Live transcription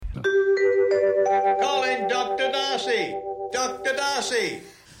Dr. Darcy.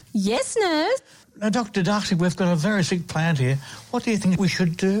 Yes, nurse? Now, Dr. Darcy, we've got a very sick plant here. What do you think we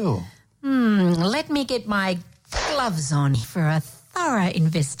should do? Let me get my gloves on for a thorough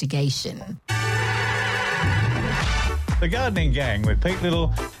investigation. The Gardening Gang with Pete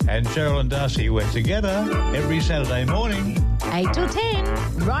Little and Cheryl and Darcy. We're together every Saturday morning. 8 till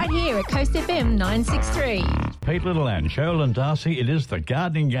 10, right here at Coast FM 963. Pete Little and Cheryl and Darcy. It is the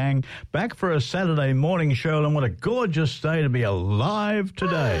Gardening Gang back for a Saturday morning, Cheryl, and what a gorgeous day to be alive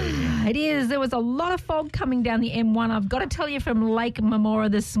today. It is. There was a lot of fog coming down the M1. I've got to tell you, from Lake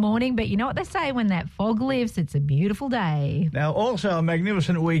Memora this morning, but you know what they say, when that fog lifts, it's a beautiful day. Now, also a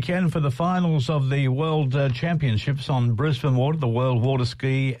magnificent weekend for the finals of the World Championships on Brisbane Water, the World Water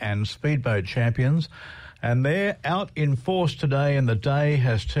Ski and Speedboat Champions. And they're out in force today, and the day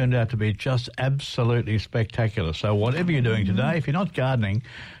has turned out to be just absolutely spectacular. So whatever you're doing today, if you're not gardening,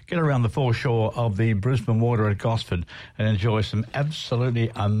 get around the foreshore of the Brisbane Water at Gosford and enjoy some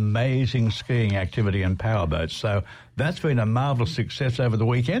absolutely amazing skiing activity and powerboats. So that's been a marvellous success over the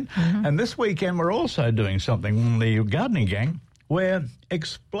weekend. And this weekend we're also doing something, the Gardening Gang. We're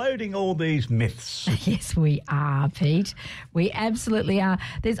exploding all these myths. Yes, we are, Pete. We absolutely are.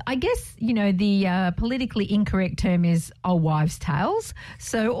 There's, I guess, you know, the politically incorrect term is old wives' tales.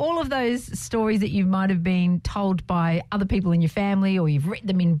 So all of those stories that you might have been told by other people in your family, or you've written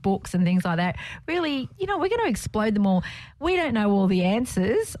them in books and things like that, really, you know, we're going to explode them all. We don't know all the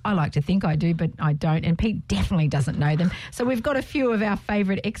answers. I like to think I do, but I don't. And Pete definitely doesn't know them. So we've got a few of our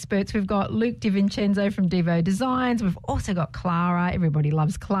favourite experts. We've got Luke DiVincenzo from Devo Designs. We've also got Clara. Everybody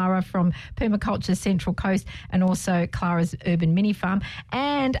loves Clara from Permaculture Central Coast, and also Clara's Urban Mini Farm,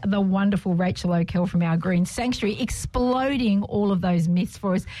 and the wonderful Rachel O'Kell from Our Green Sanctuary, exploding all of those myths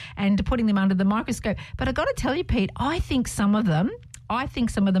for us and putting them under the microscope. But I've got to tell you, Pete, I think some of them are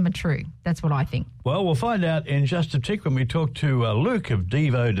true. That's what I think. Well, we'll find out in just a tick when we talk to Luke of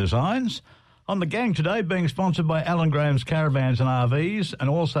Devo Designs. On the gang today, being sponsored by Alan Graham's Caravans and RVs, and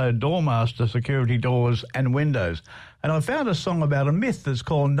also Doormaster Security Doors and Windows. And I found a song about a myth that's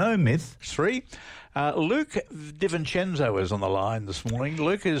called No Myth 3. Luke DiVincenzo is on the line this morning.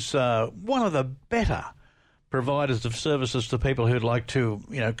 Luke is one of the better providers of services to people who'd like to,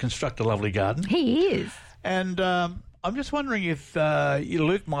 you know, construct a lovely garden. He is. And I'm just wondering if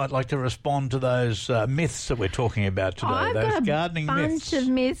Luke might like to respond to those myths that we're talking about today. I've those got gardening a bunch myths. of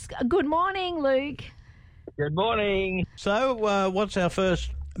myths. Good morning, Luke. Good morning. So, what's our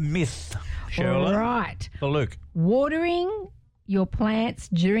first myth, Cheryl? All right. For Luke. Watering your plants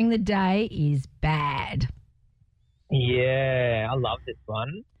during the day is bad. Yeah, I love this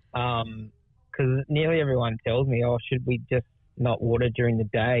one because nearly everyone tells me, oh, should we just not water during the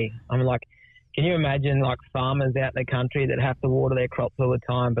day? I'm like, can you imagine like farmers out in the country that have to water their crops all the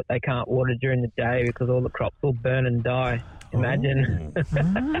time, but they can't water during the day because all the crops will burn and die? Imagine.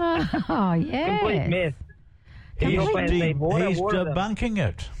 Oh, yeah. Complete myth. If your plants need water, He's water them. debunking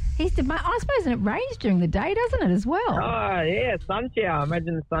it. I suppose it rains during the day, doesn't it, as well? Oh, yeah, sun shower.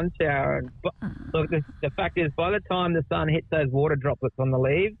 Imagine the sun shower. And, look, the fact is, by the time the sun hits those water droplets on the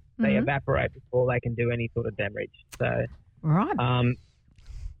leaves, they evaporate before they can do any sort of damage. So, Right.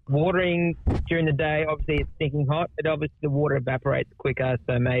 Watering during the day, obviously it's stinking hot, but obviously the water evaporates quicker,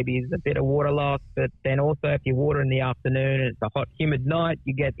 so maybe there's a bit of water loss. But then also if you water in the afternoon and it's a hot, humid night,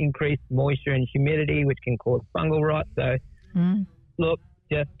 you get increased moisture and humidity, which can cause fungal rot. So, look,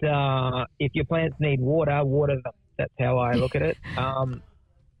 just if your plants need water, water them. That's how I look at it.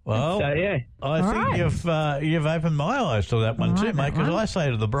 Well, so, yeah. I think you've opened my eyes to that one too, mate, because I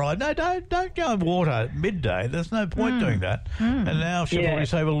say to the bride, no, don't go and water at midday. There's no point doing that. And now she'll probably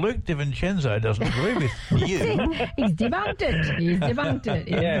say, well, Luke DiVincenzo doesn't agree with you. He's debunked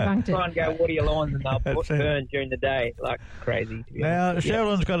it. Try and go water your lawns and they'll burn during the day like crazy. To be honest.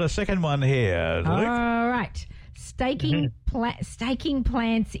 Sherilyn's got a second one here, Luke. All right. Staking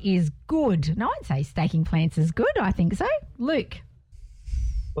plants is good. No, I'd say staking plants is good. I think so. Luke.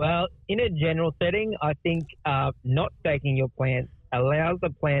 Well, in a general setting, I think not staking your plants allows the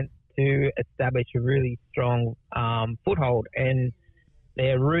plants to establish a really strong foothold, and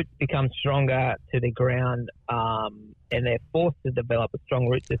their roots become stronger to the ground, and they're forced to develop a strong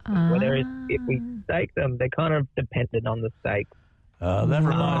root system. Whereas if we stake them, they're kind of dependent on the stake. That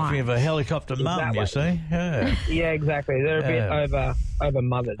reminds me of a helicopter mum, you see. Yeah, yeah, exactly. They're a bit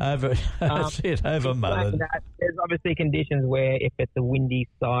over-mothered. That's it, over-mothered. There's obviously conditions where if it's a windy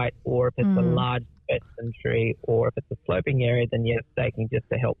site or if it's a large specimen tree or if it's a sloping area, then yes, staking just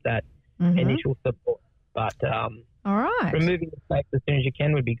to help that initial support. But all right, removing the stakes as soon as you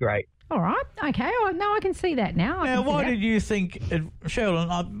can would be great. All right. Okay. Oh, no, I can see that now. Now, why did you think,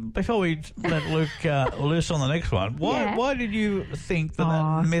 Sheldon, before we let Luke loose on the next one, why did you think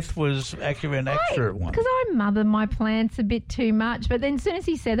that myth was actually an accurate one? Because I mother my plants a bit too much. But then as soon as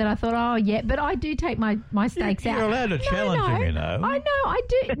he said that, I thought, oh, yeah, but I do take my stakes out. You're allowed to challenge him, you know. I know, I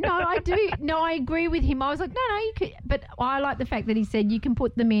do. No, I do. No, I agree with him. I was like, no, you could. But I like the fact that he said you can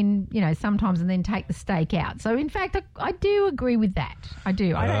put them in, you know, sometimes and then take the stake out. So, in fact, I do agree with that. I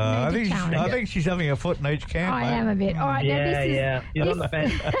do. I don't need to challenge I think she's having a foot in each camp. I am a bit. All right, now this is... You're on the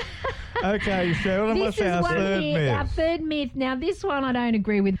fence. Okay, Sheldon, what's our third myth? Our third myth. Now, this one I don't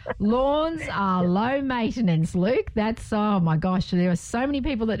agree with. Lawns are low maintenance, Luke. That's, oh, my gosh, there are so many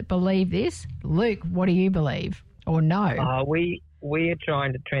people that believe this. Luke, what do you believe? Or no? We are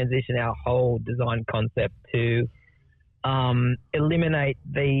trying to transition our whole design concept to eliminate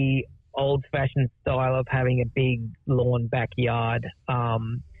the old-fashioned style of having a big lawn backyard,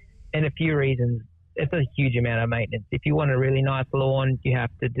 and a few reasons. It's a huge amount of maintenance. If you want a really nice lawn, you have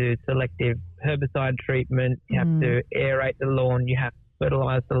to do selective herbicide treatment. You have to aerate the lawn. You have to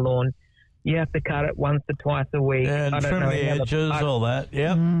fertilize the lawn. You have to cut it once or twice a week. And trim the edges, all that.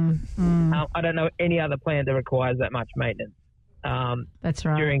 Yeah. I don't know any other plant that requires that much maintenance. That's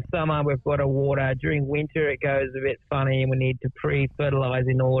right. During summer, we've got to water. During winter, it goes a bit funny, and we need to pre-fertilize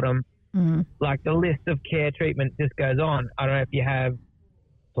in autumn. Like the list of care treatment just goes on. I don't know if you have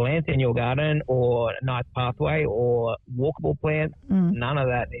plants in your garden or a nice pathway or walkable plants. None of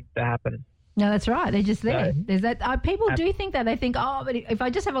that needs to happen. No, that's right. They're just there. So, there's that. People do think that. They think, oh, but if I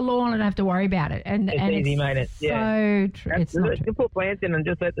just have a lawn, I don't have to worry about it. And it's easy maintenance. So true. It's not true. You put plants in and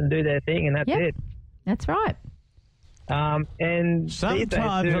just let them do their thing, and that's it. That's right. And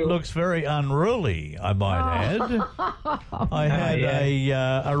sometimes it looks very unruly, I might add. I had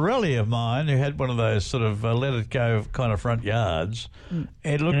a rally of mine who had one of those sort of let it go kind of front yards.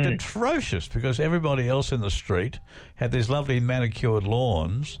 It looked atrocious because everybody else in the street had these lovely manicured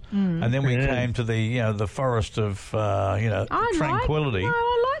lawns, and then we came to the forest of tranquility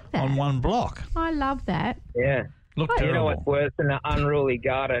I like that. on one block. I love that. Yeah. Looked terrible. You know what's worse than an unruly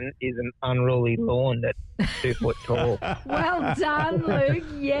garden is an unruly lawn that's 2 foot tall. Well done, Luke.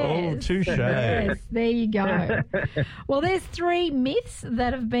 Yes. Oh, touche. Yes, there you go. Well, there's 3 myths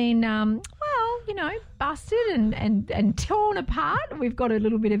that have been, busted and torn apart. We've got a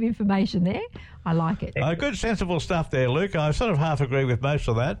little bit of information there. I like it. Good, sensible stuff there, Luke. I sort of half agree with most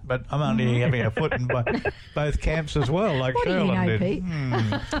of that, but I'm only having a foot in both camps as well, like Sheldon did. Pete?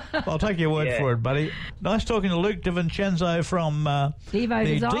 I'll take your word for it, buddy. Nice talking to Luke DiVincenzo from Devo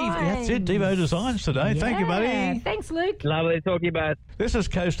Designs. That's it, Devo Designs today. Thank you, buddy. Thanks, Luke. Lovely to talk to you both. This is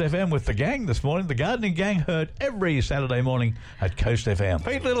Coast FM with the gang this morning. The Gardening Gang heard every Saturday morning at Coast FM.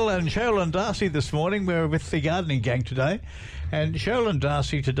 Pete Little and Sheldon Darcy this morning. We're with the Gardening Gang today. And Sheldon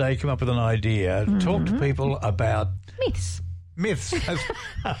Darcy today came up with an idea to talk to people about... Myths. Myths.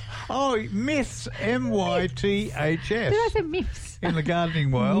 Myths. M-Y-T-H-S. Did I say myths? In the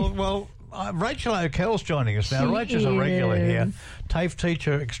gardening world. Well, Rachel O'Kell's joining us now. Rachel's a regular here. TAFE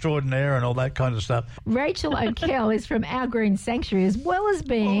teacher extraordinaire and all that kind of stuff. Rachel O'Kell is from Our Green Sanctuary, as well as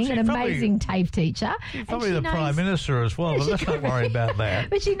being an amazing TAFE teacher. She's probably the Prime Minister as well, but let's not worry about that.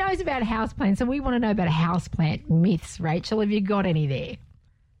 But she knows about houseplants, so we want to know about houseplant myths. Rachel, have you got any there?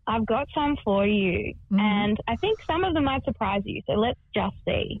 I've got some for you, and I think some of them might surprise you, so let's just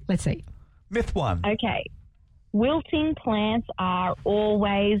see. Let's see. Myth 1. Okay. Wilting plants are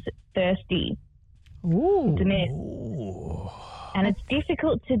always thirsty. Ooh. It's a myth. And it's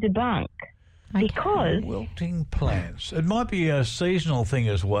difficult to debunk because... Wilting plants. It might be a seasonal thing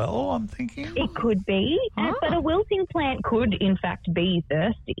as well, I'm thinking. It could be, but a wilting plant could, in fact, be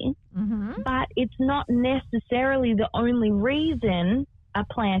thirsty. But it's not necessarily the only reason a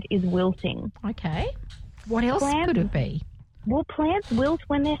plant is wilting. Okay. What else could it be? Well, plants wilt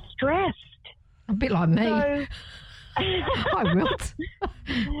when they're stressed. A bit like me. So, I wilt.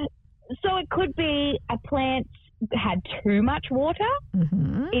 So it could be a plant had too much water.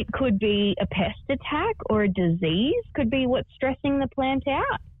 It could be a pest attack or a disease could be what's stressing the plant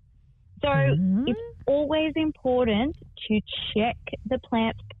out. So it's always important to check the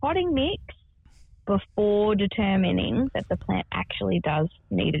plant's potting mix before determining that the plant actually does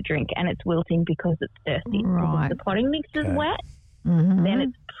need a drink and it's wilting because it's thirsty. Right. If the potting mix is wet, then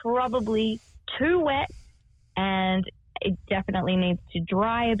it's probably too wet and it definitely needs to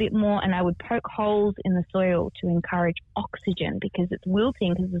dry a bit more, and I would poke holes in the soil to encourage oxygen because it's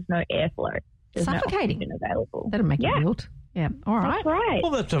wilting because there's no airflow. There's suffocating. No oxygen available. That'll make it wilt. Yeah, all right. That's right.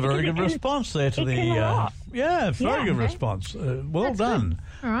 Well, that's a very good response there to the... very good response. Well done.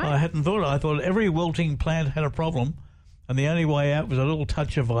 All right. I hadn't thought. I thought every wilting plant had a problem. And the only way out was a little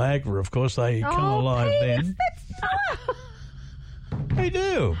touch of Viagra. Of course, they come alive Pete, then. That's They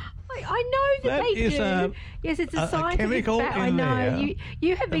do. I know that they is do. Yes, it's a scientific chemical fact. I in know. there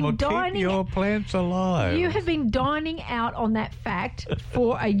You have that been will keep dining. your plants alive. You have been dining out on that fact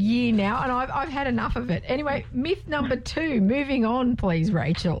for a year now, and I've had enough of it. Anyway, myth number 2. Moving on, please,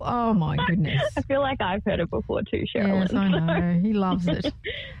 Rachel. Oh my goodness. I feel like I've heard it before too, Sherilyn. Yes, I know. He loves it.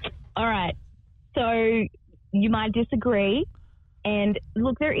 All right. So you might disagree. And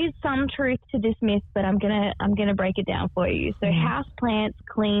look, there is some truth to this myth, but I'm gonna break it down for you. So houseplants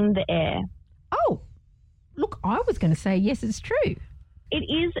clean the air. Oh, look, I was going to say yes, it's true. It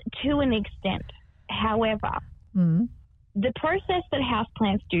is to an extent. However, the process that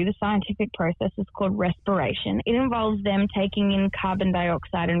houseplants do, the scientific process, is called respiration. It involves them taking in carbon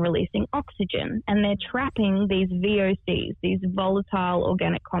dioxide and releasing oxygen, and they're trapping these VOCs, these volatile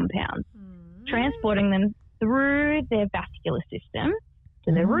organic compounds, transporting them through their vascular system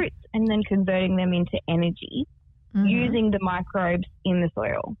to their roots, and then converting them into energy using the microbes in the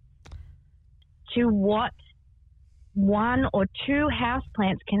soil. To what 1 or 2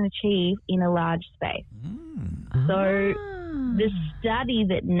 houseplants can achieve in a large space. So the study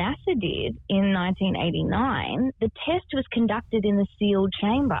that NASA did in 1989, the test was conducted in a sealed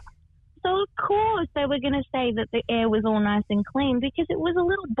chamber. So of course they were going to say that the air was all nice and clean because it was a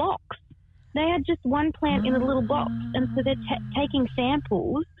little box. They had just one plant in a little box, and so they're taking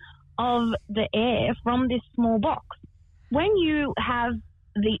samples of the air from this small box. When you have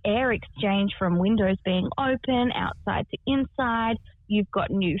the air exchange from windows being open, outside to inside, you've got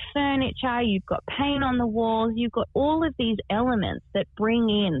new furniture, you've got paint on the walls, you've got all of these elements that bring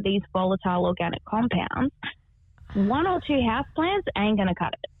in these volatile organic compounds. 1 or 2 houseplants ain't going to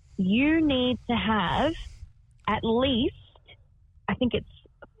cut it. You need to have at least, I think it's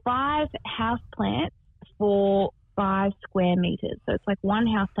 5 houseplants for 5 square meters. So it's like 1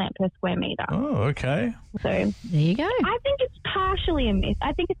 houseplant per square meter. Oh, okay. So there you go. I think it's partially a myth.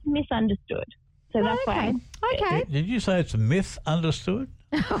 I think it's misunderstood. So that's why. Okay. Did you say it's a myth understood?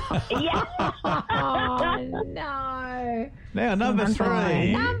 Yeah. Oh, no. Now, number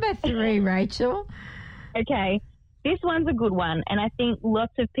 3. Number 3, Rachel. Okay. This one's a good one. And I think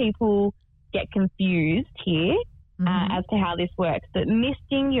lots of people get confused here as to how this works. But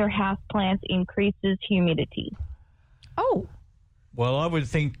misting your houseplants increases humidity. Oh. Well, I would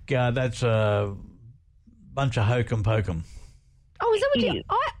think that's a bunch of hokum pokum. Oh, is that what you...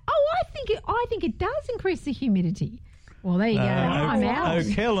 I think it does increase the humidity. Well, there you go. I'm out.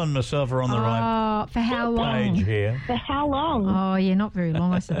 O'Kell and myself are on the right For how long? page here. For how long? Oh, yeah, not very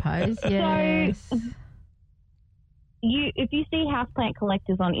long, I suppose. Yes. So, if you see houseplant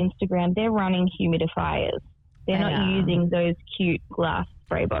collectors on Instagram, they're running humidifiers. They're not using those cute glass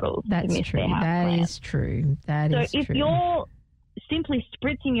spray bottles to mist true. their houseplants. That is true. That is true. So if you're simply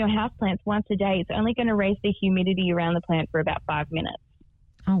spritzing your houseplants once a day, it's only going to raise the humidity around the plant for about 5 minutes.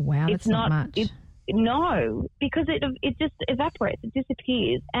 Oh, wow, that's not much. No, because it just evaporates, it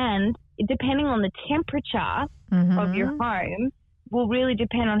disappears. And depending on the temperature of your home will really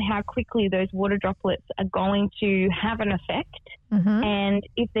depend on how quickly those water droplets are going to have an effect. And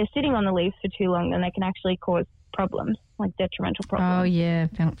if they're sitting on the leaves for too long, then they can actually cause problems, like detrimental problems. Oh, yeah,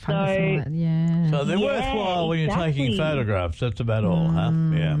 fungus and all that, yeah. So they're worthwhile when you're taking photographs. That's about all, huh?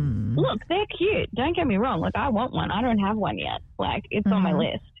 Yeah. Look, they're cute. Don't get me wrong. Like, I want one. I don't have one yet. Like, it's on my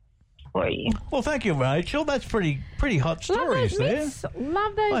list for you. Well, thank you, Rachel. That's pretty hot stories there.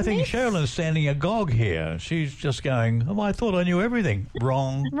 Love those I think myths. Sherilyn's standing agog here. She's just going, I thought I knew everything.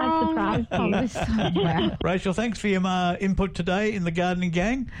 Wrong. I surprised you. Wow. Rachel, thanks for your input today in the Gardening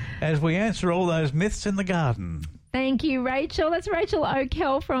Gang as we answer all those myths in the garden. Thank you, Rachel. That's Rachel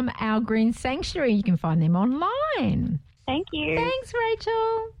O'Kell from Our Green Sanctuary. You can find them online. Thank you. Thanks,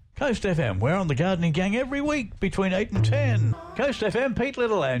 Rachel. Coast FM, we're on the Gardening Gang every week between 8 and 10. Coast FM, Pete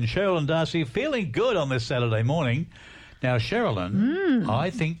Little and Sherilyn Darcy feeling good on this Saturday morning. Now, Sherilyn,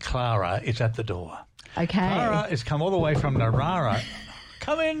 I think Clara is at the door. Okay. Clara has come all the way from Narara.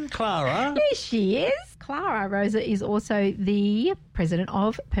 Come in, Clara. Here she is. Clara Rosa is also the president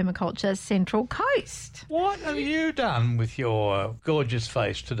of Permaculture Central Coast. What have you done with your gorgeous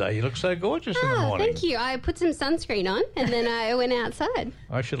face today? You look so gorgeous in the morning. Thank you. I put some sunscreen on and then I went outside.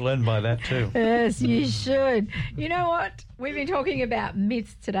 I should learn by that too. Yes, you should. You know what? We've been talking about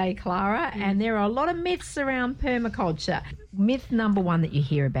myths today, Clara, and there are a lot of myths around permaculture. Myth number 1 that you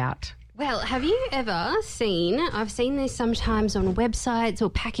hear about. Well, have you ever seen, I've seen this sometimes on websites or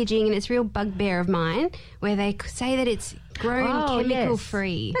packaging, and it's a real bugbear of mine, where they say that it's grown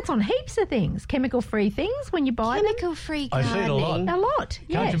chemical-free. That's on heaps of things. Chemical-free things when you buy them. Chemical-free I gardening. see it a lot. A lot,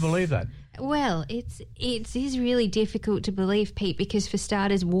 yes. Can't you believe that? Well, it is really difficult to believe, Pete, because for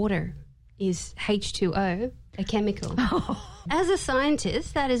starters, water is H2O, a chemical. As a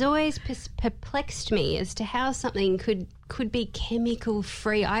scientist, that has always perplexed me as to how something could be chemical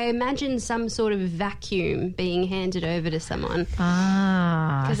free. I imagine some sort of vacuum being handed over to someone.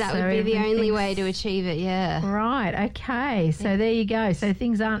 Because that would be the only way to achieve it, yeah. Right, okay. So there you go. So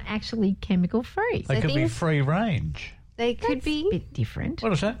things aren't actually chemical free. They could be free range. They could be. A bit different. What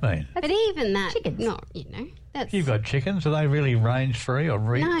does that mean? But even that, chickens. not, that's... You've got chickens. Are they really range free or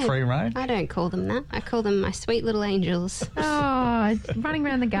free range? I don't call them that. I call them my sweet little angels. Oh, running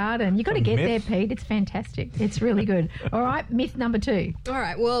around the garden. You've got to get there, Pete. It's fantastic. It's really good. All right, myth number 2. All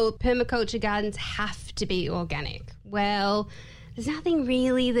right, well, permaculture gardens have to be organic. Well, there's nothing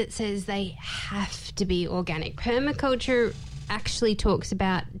really that says they have to be organic. Permaculture actually talks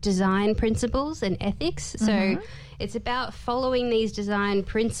about design principles and ethics. So it's about following these design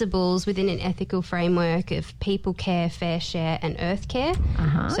principles within an ethical framework of people care, fair share and earth care.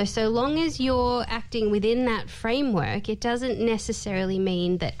 So long as you're acting within that framework, it doesn't necessarily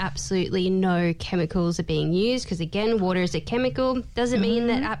mean that absolutely no chemicals are being used, because again, water is a chemical. Doesn't mean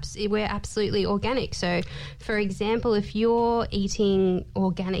that we're absolutely organic. So for example, if you're eating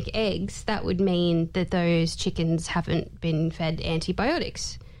organic eggs, that would mean that those chickens haven't been fed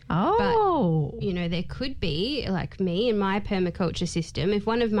antibiotics. Oh. But, there could be, like me in my permaculture system, if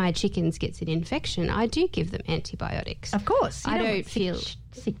one of my chickens gets an infection, I do give them antibiotics. Of course. I don't feel...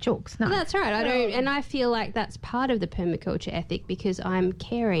 Sick chooks, no. That's right. I don't, and I feel like that's part of the permaculture ethic, because I'm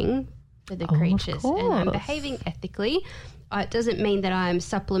caring for the creatures and I'm behaving ethically. It doesn't mean that I'm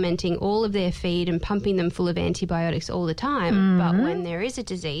supplementing all of their feed and pumping them full of antibiotics all the time. But when there is a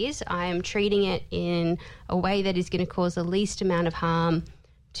disease, I am treating it in a way that is going to cause the least amount of harm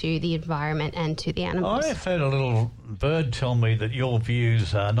to the environment and to the animals. I've heard a little bird tell me that your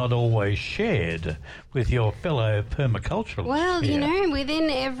views are not always shared with your fellow permaculturalists. Well, within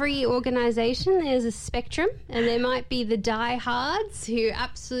every organisation there's a spectrum, and there might be the diehards who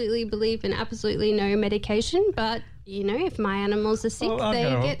absolutely believe in absolutely no medication, but if my animals are sick, they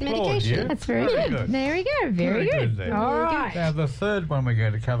get medication. You. That's very good. There we go. Very good. All right. Now, the third one we're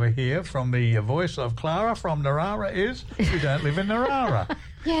going to cover here from the voice of Clara from Narara is you don't live in Narara.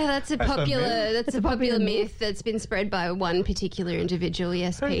 Yeah, that's a popular myth that's been spread by one particular individual.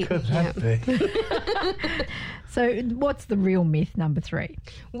 Yes, Pete. Who could that be? So what's the real myth number 3?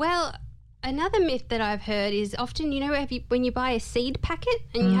 Well, another myth that I've heard is often, when you buy a seed packet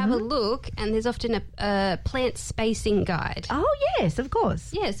and you have a look, and there's often a plant spacing guide. Oh, yes, of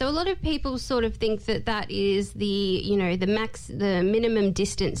course. Yeah, so a lot of people sort of think that is the minimum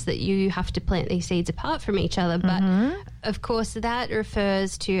distance that you have to plant these seeds apart from each other. But, of course, that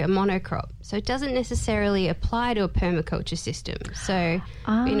refers to a monocrop. So it doesn't necessarily apply to a permaculture system. So in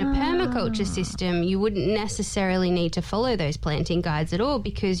a permaculture system, you wouldn't necessarily need to follow those planting guides at all,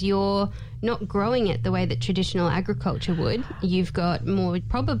 because you're not growing it the way that traditional agriculture would. You've got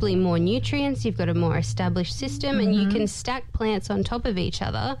probably more nutrients, you've got a more established system, and you can stack plants on top of each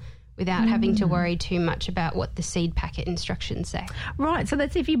other without having to worry too much about what the seed packet instructions say. Right, so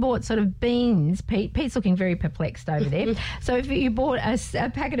that's if you bought sort of beans. Pete's looking very perplexed over there. So if you bought a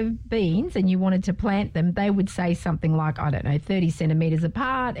packet of beans and you wanted to plant them, they would say something like, 30 centimetres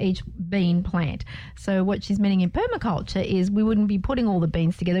apart, each bean plant. So what she's meaning in permaculture is we wouldn't be putting all the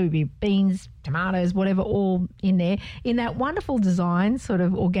beans together. We'd be beans, tomatoes, whatever, all in there, in that wonderful design sort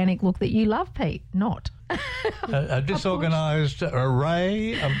of organic look that you love, Pete. Not. A disorganised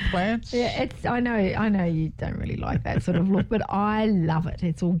array of plants? Yeah, I know you don't really like that sort of look, but I love it.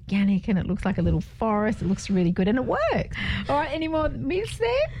 It's organic and it looks like a little forest. It looks really good and it works. All right, any more myths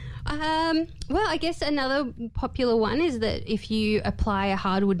there? Well, I guess another popular one is that if you apply a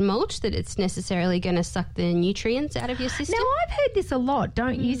hardwood mulch, that it's necessarily going to suck the nutrients out of your system. Now, I've heard this a lot.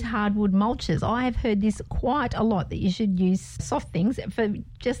 Don't use hardwood mulches. I have heard this quite a lot, that you should use soft things for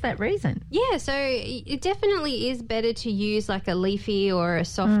just that reason. Yeah, so it definitely is better to use like a leafy or a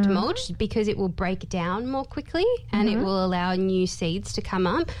soft mulch, because it will break down more quickly and it will allow new seeds to come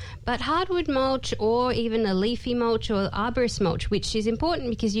up. But hardwood mulch, or even a leafy mulch or arborist mulch, which is important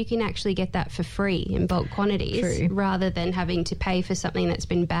because you can actually get that for free in bulk quantities, rather than having to pay for something that's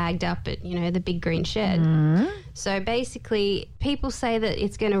been bagged up at, the big green shed. So basically, people say that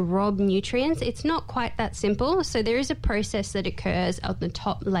it's going to rob nutrients. It's not quite that simple. So there is a process that occurs on the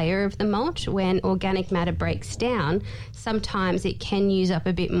top layer of the mulch. When organic matter breaks down, sometimes it can use up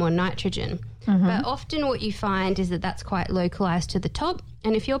a bit more nitrogen. But often what you find is that that's quite localised to the top,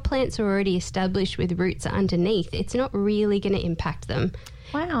 and if your plants are already established with roots underneath, it's not really going to impact them.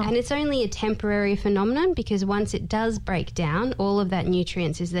 Wow. And it's only a temporary phenomenon because once it does break down, all of that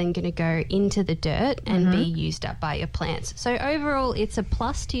nutrients is then going to go into the dirt and be used up by your plants. So overall, it's a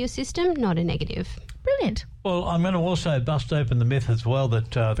plus to your system, not a negative. Brilliant. Well, I'm going to also bust open the myth as well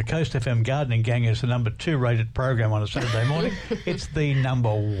that the Coast FM Gardening Gang is the number 2 rated program on a Saturday morning. It's the number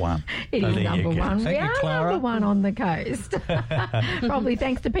 1. It is number 1. Thank we you, are Clara. number 1 on the coast. Probably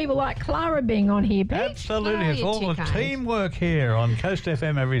thanks to people like Clara being on here, Pete. Absolutely. It's you're all too the kind. teamwork here on Coast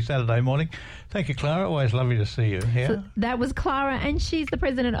FM every Saturday morning. Thank you, Clara. Always lovely to see you here. So that was Clara, and she's the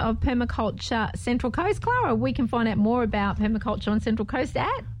president of Permaculture Central Coast. Clara, we can find out more about permaculture on Central Coast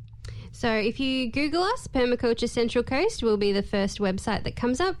at... So if you Google us, Permaculture Central Coast will be the first website that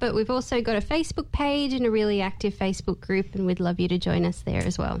comes up, but we've also got a Facebook page and a really active Facebook group, and we'd love you to join us there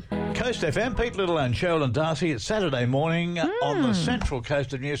as well. Coast FM, Pete Little and Sherilyn Darcy. It's Saturday morning on the central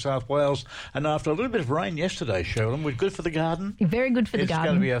coast of New South Wales. And after a little bit of rain yesterday, Sherilyn, we're good for the garden. Very good for the It's garden.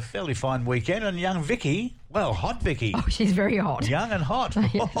 going to be a fairly fine weekend. And young Vicky, well, hot Vicky. Oh, she's very hot. Young and hot.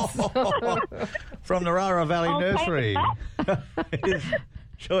 From Narara Valley Nursery. Is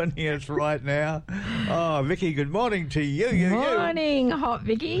joining us right now. Oh, Vicky, good morning to you. Morning, hot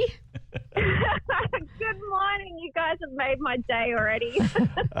Vicky. Good morning. You guys have made my day already.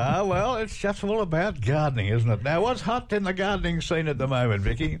 Well, it's just all about gardening, isn't it? Now, what's hot in the gardening scene at the moment,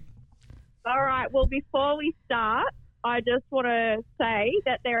 Vicky? All right. Well, before we start, I just want to say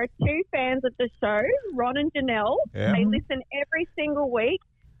that there are 2 fans of the show, Ron and Janelle. Yeah. They listen every single week.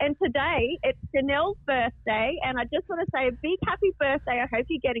 And today, it's Janelle's birthday, and I just want to say a big happy birthday. I hope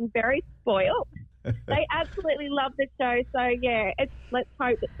you're getting very spoiled. They absolutely love the show, so yeah, let's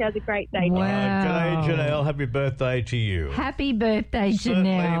hope that she has a great day. Wow. G'day, Janelle. Happy birthday to you. Happy birthday,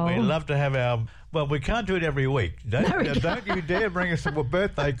 Certainly, Janelle. we love to have our... Well, we can't do it every week. Don't you dare bring us a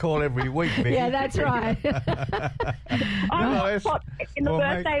birthday call every week, Vicky. Yeah, that's right. I'm Well, not hot in the we'll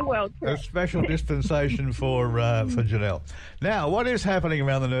birthday make world. A special dispensation for Janelle. Now, what is happening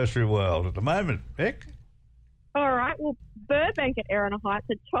around the nursery world at the moment, Vic? All right, well, Burbank at Erina Heights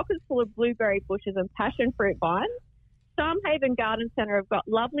are chock full of blueberry bushes and passion fruit vines. Stonehaven Garden Centre have got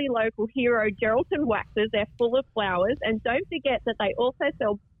lovely local hero Geraldton waxes. They're full of flowers. And don't forget that they also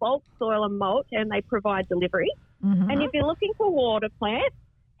sell bulk soil and mulch, and they provide delivery. Mm-hmm. And if you're looking for water plants,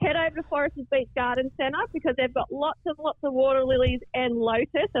 head over to Foresters Beach Garden Centre because they've got lots of water lilies and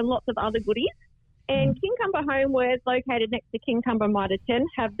lotus and lots of other goodies. And Kincumber Homewares, located next to Kincumber Mitre 10,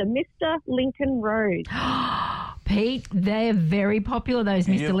 have the Mr. Lincoln Rose. Pete, they're very popular, those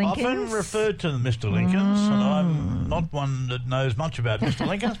Mr. You've Lincolns. often referred to them, Mr. Lincolns, and I'm not one that knows much about Mr.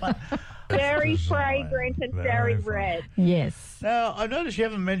 Lincolns, but... Very fragrant and very fine. red. Yes. Now, I noticed you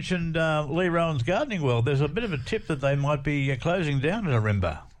haven't mentioned Lee Rowan's Gardening World. There's a bit of a tip that they might be closing down at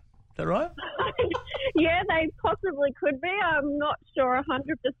Arimba. Is that right? Yeah, they possibly could be. I'm not sure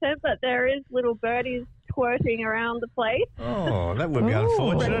 100%, but there is little birdies twerking around the place. Oh, that would be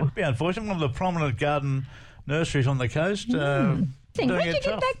unfortunate. It'd be unfortunate. One of the prominent garden nurseries on the coast. Where'd you doing get it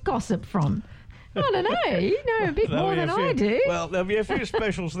tough. that gossip from? I don't know. You know a bit There'll more be a than few- I do. Well, there'll be a few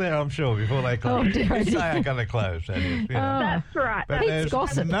specials there, I'm sure, before they close. Oh, dear. If they are going to close, that is. You know. That's right. But Pete's there's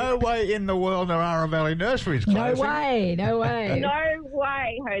gossip. no way in the world Narara Valley Nursery's No closing. way. No way. No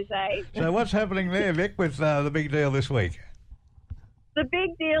way, Jose. So what's happening there, Vic, with the big deal this week? The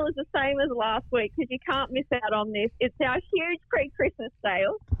big deal is the same as last week because you can't miss out on this. It's our huge pre-Christmas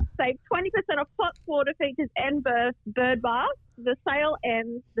sale. Save 20% off pots, water features and bird baths. The sale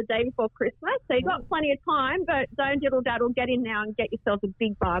ends the day before Christmas, so you've got plenty of time, but don't diddle-daddle. Get in now and get yourself a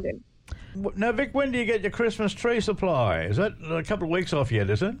big bargain. Now, Vic, when do you get your Christmas tree supply? Is that a couple of weeks off yet,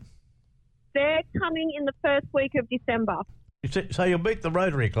 is it? They're coming in the first week of December. So you'll beat the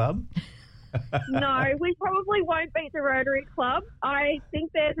Rotary Club? No, we probably won't beat the Rotary Club. I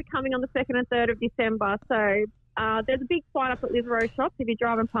think theirs are coming on the 2nd and 3rd of December. So there's a big sign up at Liverow Shops. If you're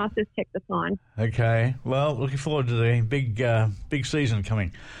driving past us, check the sign. Okay. Well, looking forward to the big season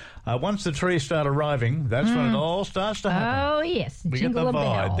coming. Once the trees start arriving, that's when it all starts to happen. Oh, yes. We get Jingle the the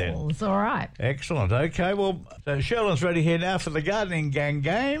vibe then. bells. All right. Excellent. Okay, well, Sherilyn's ready here now for the Gardening Gang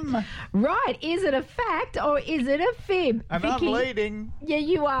game. Right. Is it a fact or is it a fib? And Vicky? I'm leading. Yeah,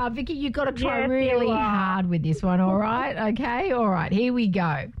 you are. Vicky, you've got to try Yes, you really are. hard with this one, all right? Okay, all right, here we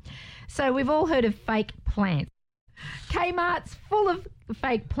go. So we've all heard of fake plants. Kmart's full of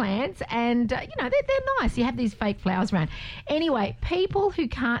fake plants and, they're nice. You have these fake flowers around. Anyway, people who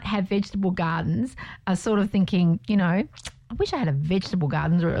can't have vegetable gardens are sort of thinking, I wish I had a vegetable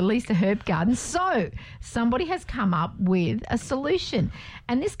garden or at least a herb garden. So somebody has come up with a solution.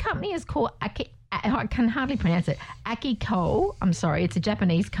 And this company is called I can hardly pronounce it, Akiko, I'm sorry, it's a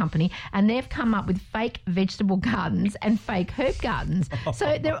Japanese company, and they've come up with fake vegetable gardens and fake herb gardens.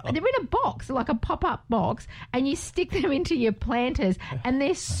 So they're in a box, like a pop-up box, and you stick them into your planters, and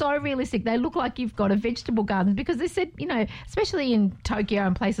they're so realistic. They look like you've got a vegetable garden because they said, especially in Tokyo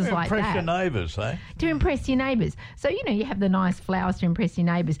and places like that. Impress your neighbours, eh? To impress your neighbours. So, you have the nice flowers to impress your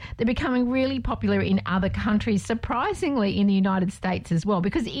neighbours. They're becoming really popular in other countries, surprisingly in the United States as well,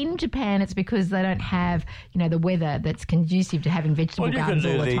 because in Japan it's because they don't have, the weather that's conducive to having vegetable gardens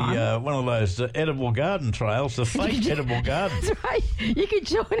all the time. You can do one of those edible garden trails, the fake edible gardens. That's right. You can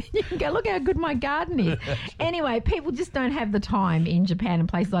join and you can go, look how good my garden is. Anyway, people just don't have the time in Japan and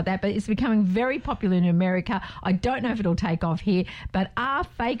places like that, but it's becoming very popular in America. I don't know if it'll take off here, but are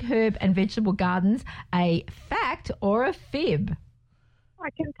fake herb and vegetable gardens a fact or a fib? I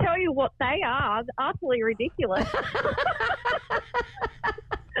can tell you what they are. They're utterly ridiculous.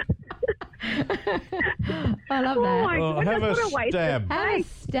 I love that. Well, have a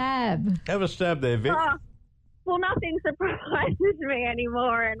stab. Have a stab there, Vic. Well, nothing surprises me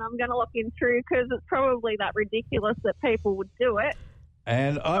anymore, and I'm going to look in through because it's probably that ridiculous that people would do it.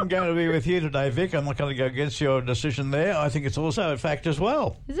 And I'm going to be with you today, Vic. I'm not going to go against your decision there. I think it's also a fact as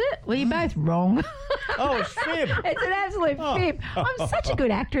well. Is it? Well, you're both wrong. Oh, it's fib. It's an absolute fib. I'm such a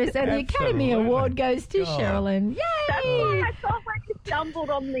good actress, and the Academy Award goes to Sherilyn. Yay! That's why I thought when you stumbled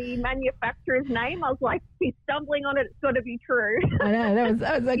on the manufacturer's name, I was like, he's stumbling on it. It's got to be true. I know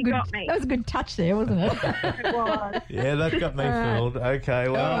that was a good touch there, wasn't it? It was. Yeah, that's got me fooled. Okay,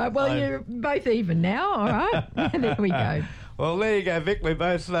 well, all right, well, you're both even now. All right, there we go. Well, there you go, Vic. We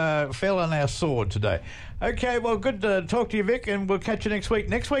both fell on our sword today. Okay, well, good to talk to you, Vic, and we'll catch you next week.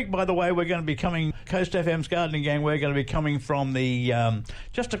 Next week, by the way, we're going to be coming, Coast FM's Gardening Gang, we're going to be coming from the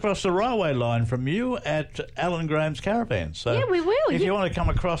just across the railway line from you at Alan Graham's Caravan. So yeah, we will. If you want to come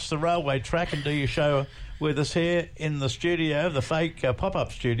across the railway track and do your show with us here in the studio, the fake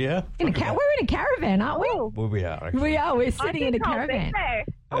pop-up studio. We're in a caravan, aren't we? Well, we are. Actually. We are. We're sitting in a caravan.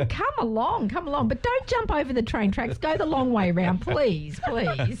 Oh, come along. But don't jump over the train tracks. Go the long way round, please.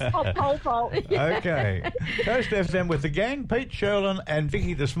 Okay. Coast FM with the gang, Pete, Sherilyn and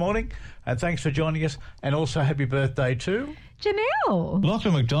Vicky this morning. And thanks for joining us. And also happy birthday to Janelle.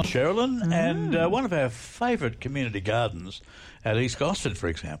 Lachlan McDonald. Sherilyn. And one of our favourite community gardens at East Gosford, for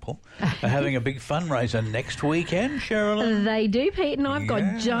example, are having a big fundraiser next weekend, Sherilyn. They do, Pete. And I've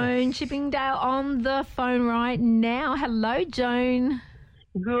got Joan Chippingdale on the phone right now. Hello, Joan.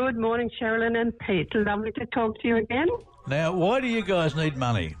 Good morning, Sherilyn and Pete. Lovely to talk to you again. Now, why do you guys need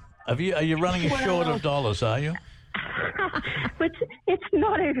money? Are you running short of dollars, are you? But it's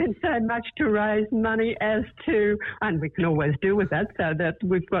not even so much to raise money as to, and we can always do with that, so that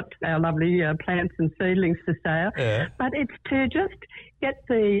we've got our lovely plants and seedlings for sale. Yeah. But it's to just get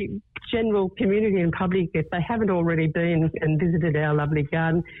the general community and public, if they haven't already been and visited our lovely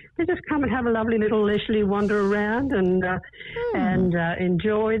garden, to just come and have a lovely little leisurely wander around and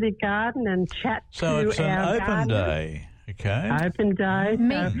enjoy the garden and chat to our gardeners. So it's an open day, okay? Open day.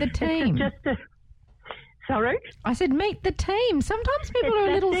 Meet the team. Sorry? I said meet the team. Sometimes people are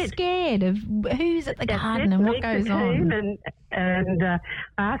a little scared of who's at the garden and what goes on. And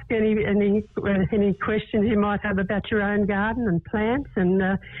ask any questions you might have about your own garden and plants and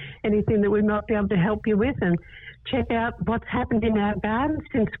anything that we might be able to help you with, and check out what's happened in our garden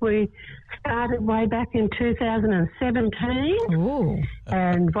since we started way back in 2017. Ooh.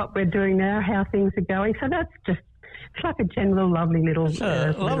 And what we're doing now, how things are going. So that's just, it's like a general lovely little... It's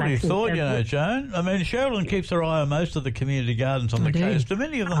a lovely thought, Joan. I mean, Sherilyn keeps her eye on most of the community gardens on the coast. Do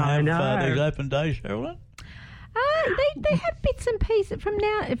many of them have these open days, Sherilyn? They have bits and pieces from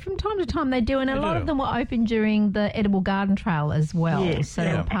time to time. They do, and a lot of them were open during the Edible Garden Trail as well. Yes,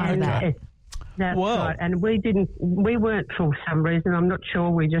 so part of that. That's right. And we weren't for some reason. I'm not sure.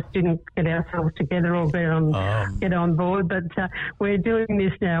 We just didn't get ourselves together or get on board. But we're doing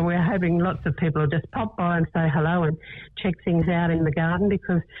this now. We're having lots of people just pop by and say hello and check things out in the garden,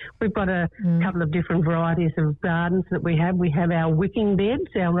 because we've got a couple of different varieties of gardens that we have. We have our wicking beds,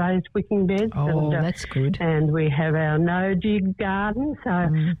 our raised wicking beds. Oh, that's good. And we have our no-jig garden. So,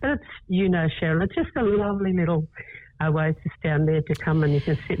 but it's, Sheryl, it's just a lovely little oasis down there to come and you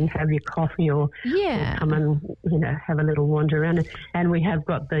can sit and have your coffee or come and have a little wander around. And we have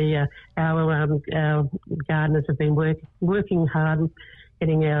got our gardeners have been working hard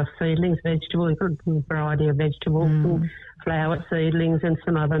getting our seedlings, vegetables, a variety of vegetables and flower seedlings and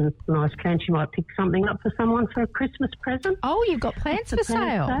some other nice plants. You might pick something up for someone for a Christmas present. Oh, you've got plants for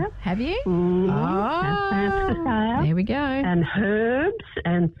sale. Have you? Plants for sale. There we go. And herbs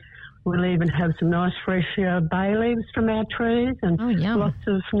and we'll even have some nice fresh bay leaves from our trees and lots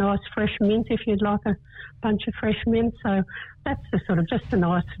of nice fresh mint if you'd like a bunch of fresh mint. So that's the sort of just a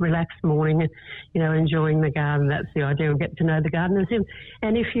nice relaxed morning, enjoying the garden. That's the idea, and get to know the gardeners.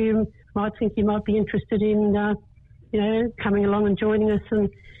 And if you might think you might be interested in, coming along and joining us and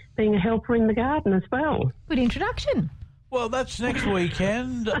being a helper in the garden as well. Good introduction. Well, that's next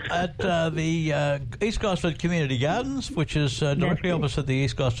weekend at the East Gosford Community Gardens, which is directly opposite the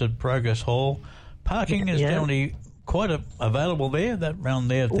East Gosford Progress Hall. Parking is generally quite available there, round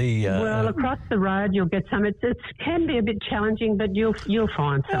there at the... well, across the road you'll get some. It can be a bit challenging, but you'll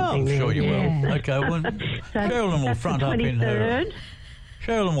find something there. I'm sure you will. Okay, well, Sherilyn will front up in her...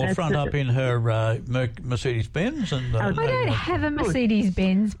 Sherilyn will front up in her Mercedes-Benz, and I don't have a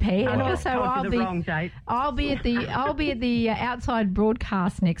Mercedes-Benz, Pete. And also, I'll be wrong date. I'll be at the outside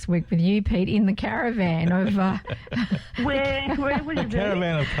broadcast next week with you, Pete, in the caravan of. Where will you be?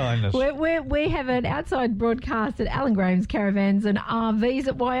 Caravan of Kindness. We have an outside broadcast at Alan Graham's Caravans and RVs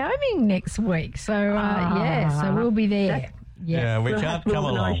at Wyoming next week. So so we'll be there. Yeah, we can't come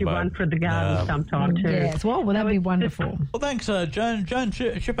along. You one for the garden sometime too. Yes, well, that'd be wonderful. Well, thanks, Joan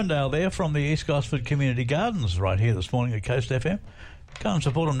Chippendale there from the East Gosford Community Gardens right here this morning at Coast FM. Come and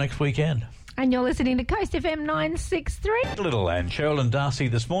support them next weekend. And you're listening to Coast FM 963. Little and Sherilyn Darcy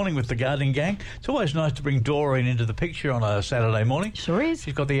this morning with the gardening gang. It's always nice to bring Doreen into the picture on a Saturday morning. Sure is.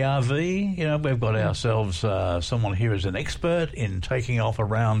 She's got the RV. We've got ourselves someone here who's an expert in taking off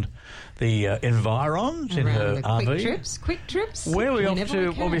around the environs in her RV. Quick trips. Where are we off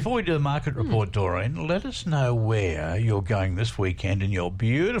to? Well, before we do the market report, Doreen, let us know where you're going this weekend in your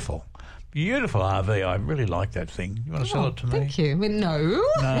beautiful RV. I really like that thing. You want to sell it to me? Thank you. No.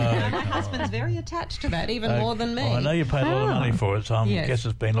 My husband's very attached to that, even more than me. Well, I know you paid a lot of money for it, so I guess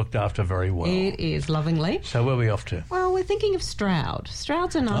it's been looked after very well. It is, lovingly. So where are we off to? Well, we're thinking of Stroud.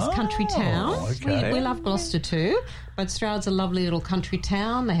 Stroud's a nice country town. Okay. We love Gloucester too, but Stroud's a lovely little country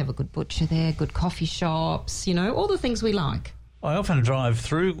town. They have a good butcher there, good coffee shops, all the things we like. I often drive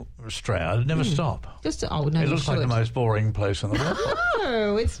through Stroud and never stop. It looks like the most boring place in the world.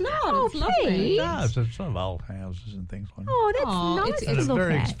 No, it's not. It's lovely. It does. It's sort of old houses and things like that. Oh, that's nice. It's a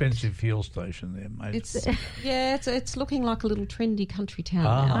very expensive fuel station there, mate. It's looking like a little trendy country town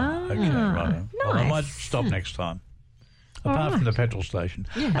now. Okay, right. Nice. Well, I might stop next time. Apart from the petrol station.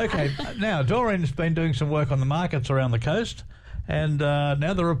 Yeah. Okay, now Doreen's been doing some work on the markets around the coast. And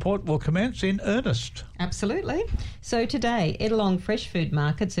now the report will commence in earnest. Absolutely. So today, Edelong Fresh Food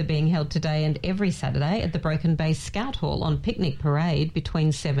Markets are being held today and every Saturday at the Broken Bay Scout Hall on Picnic Parade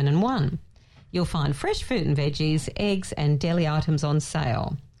between 7 and 1. You'll find fresh fruit and veggies, eggs and deli items on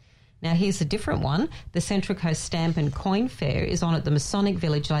sale. Now here's a different one. The Central Coast Stamp and Coin Fair is on at the Masonic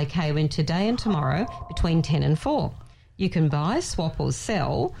Village Lake Haven today and tomorrow between 10 and 4. You can buy, swap or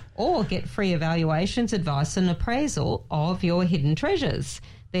sell, or get free evaluations, advice and appraisal of your hidden treasures.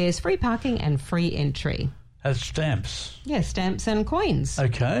 There's free parking and free entry. That's stamps. Yeah, stamps and coins.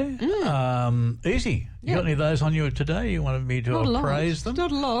 Okay. Easy. You got any of those on you today? You wanted me to appraise them?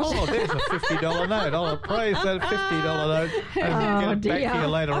 Not a lot. Oh, there's a $50 note. I'll appraise that $50 note and get it back to you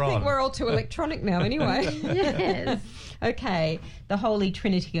later on. I think we're all too electronic now anyway. Yes. Okay. The Holy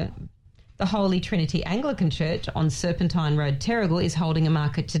Trinity Anglican Church on Serpentine Road, Terrigal, is holding a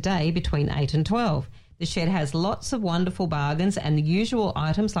market today between 8 and 12. The shed has lots of wonderful bargains and the usual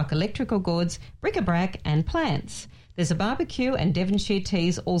items like electrical goods, bric-a-brac and plants. There's a barbecue and Devonshire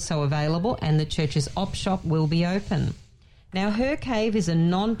teas also available, and the church's op shop will be open. Now, Her Cave is a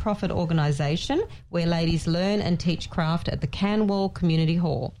non-profit organisation where ladies learn and teach craft at the Canwall Community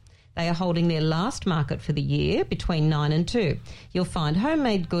Hall. They are holding their last market for the year between 9 and 2. You'll find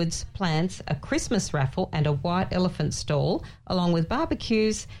homemade goods, plants, a Christmas raffle and a white elephant stall, along with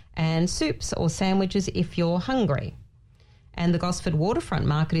barbecues and soups or sandwiches if you're hungry. And the Gosford Waterfront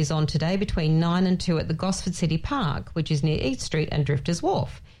Market is on today between 9 and 2 at the Gosford City Park, which is near East Street and Drifters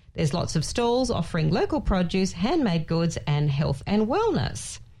Wharf. There's lots of stalls offering local produce, handmade goods and health and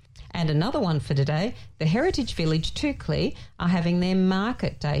wellness. And another one for today, the Heritage Village Toukley are having their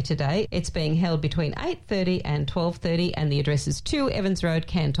market day today. It's being held between 8:30 and 12:30 and the address is 2 Evans Road,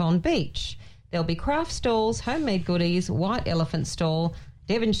 Canton Beach. There'll be craft stalls, homemade goodies, white elephant stall,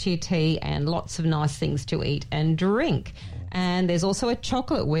 Devonshire tea and lots of nice things to eat and drink. And there's also a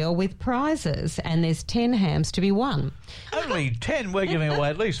chocolate wheel with prizes, and there's 10 hams to be won. Only 10? We're giving away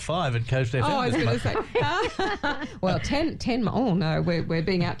at least 5 at Coast FM. Oh, I was going to say. Well, 10. Oh, no, we're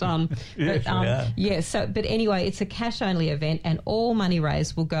being outdone. Yes, but, we are. yeah, but anyway, it's a cash-only event, and all money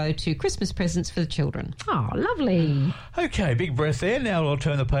raised will go to Christmas presents for the children. Oh, lovely. Okay, big breath there. Now we'll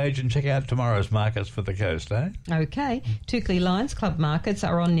turn the page and check out tomorrow's markets for the coast, eh? Okay. Toukley Lions Club markets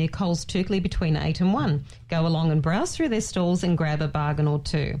are on near Coles Toukley between 8 and 1. Go along and browse through their stalls and grab a bargain or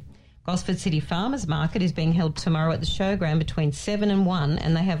two. Gosford City Farmers Market is being held tomorrow at the showground between 7 and 1,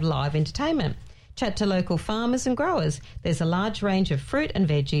 and they have live entertainment. Chat to local farmers and growers. There's a large range of fruit and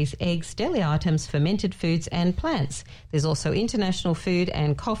veggies, eggs, deli items, fermented foods and plants. There's also international food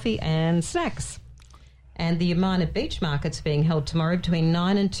and coffee and snacks. And the Umina Beach Market's being held tomorrow between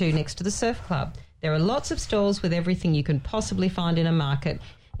 9 and 2 next to the Surf Club. There are lots of stalls with everything you can possibly find in a market,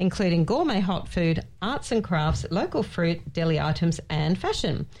 including gourmet hot food, arts and crafts, local fruit, deli items and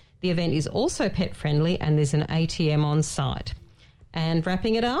fashion. The event is also pet friendly and there's an ATM on site. And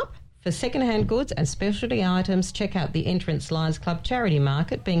wrapping it up, for second-hand goods and specialty items, check out the Entrance Lions Club Charity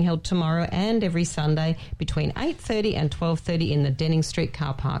Market being held tomorrow and every Sunday between 8:30 and 12:30 in the Denning Street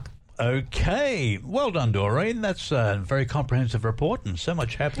car park. Okay. Well done, Doreen. That's a very comprehensive report and so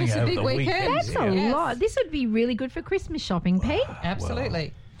much happening It's a over big the weekend. That's a lot. This would be really good for Christmas shopping, Pete.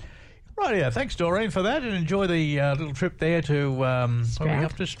 Absolutely. Right, yeah. Thanks, Doreen, for that, and enjoy the little trip there to where are we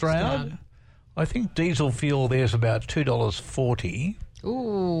up to Stroud. I think diesel fuel there's about $2.40.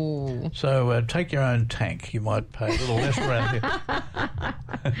 Ooh. So take your own tank. You might pay a little less around here.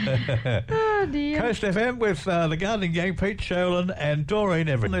 Oh, dear. Coast FM with the Gardening Gang, Pete Sholin and Doreen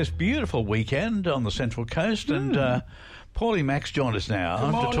Everett. This beautiful weekend on the Central Coast, and Paulie Max joined us now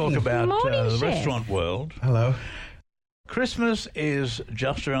to talk about the Chef. restaurant world. Hello. Christmas is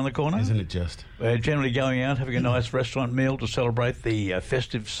just around the corner. Isn't it just? We're generally going out, having a nice restaurant meal to celebrate the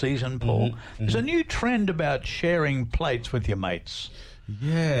festive season, Paul. There's a new trend about sharing plates with your mates.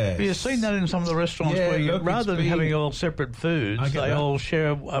 Yes. Have you seen that in some of the restaurants where you, rather than having all separate foods, they all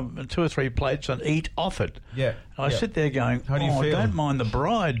share 2 or 3 plates and eat off it? Yeah. And I sit there going, How do you feel? I don't mind the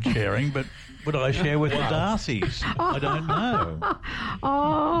bride sharing, but would I share with the Darcys? I don't know.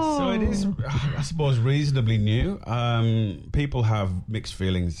 Oh. So it is, I suppose, reasonably new. People have mixed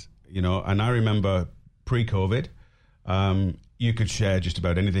feelings, you know, and I remember pre-COVID, you could share just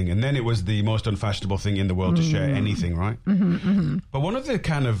about anything. And then it was the most unfashionable thing in the world to share anything, right? But one of the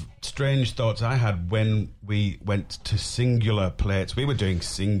kind of strange thoughts I had when we went to singular plates, we were doing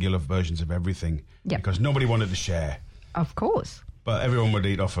singular versions of everything because nobody wanted to share. Of course. But everyone would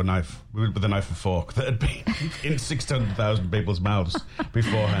eat off a knife, with a knife and fork that had been in 600,000 people's mouths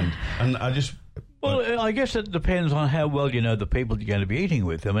beforehand. And I just... Well, I guess it depends on how well you know the people you're going to be eating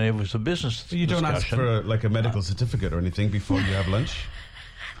with. I mean, if it was a business You don't ask discussion, for a medical certificate or anything before you have lunch?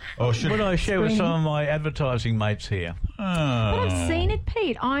 Or should would I share with some of my advertising mates here? But I've seen it,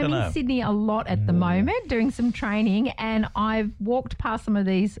 Pete. I'm in Sydney a lot at the moment doing some training, and I've walked past some of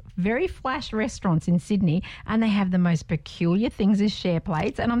these very flash restaurants in Sydney, and they have the most peculiar things as share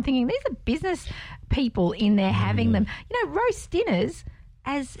plates. And I'm thinking, these are business people in there having them. You know, roast dinners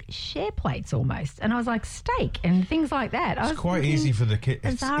as share plates almost. And I was like, steak and things like that. It's quite easy for the kitchen.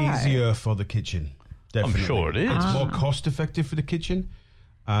 It's easier for the kitchen. Definitely. I'm sure it is. It's more cost effective for the kitchen,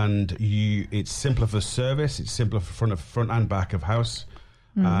 and it's simpler for service. It's simpler for front and back of house.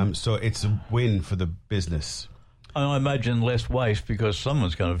 So it's a win for the business. I imagine less waste because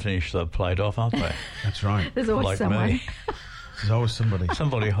someone's going to finish the plate off, aren't they? That's right. There's always Like someone. me. There's always somebody.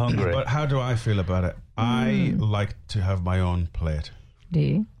 Somebody hungry. But how do I feel about it? I like to have my own plate. Do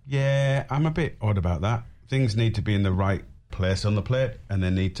you? Yeah, I'm a bit odd about that. Things need to be in the right place on the plate, and they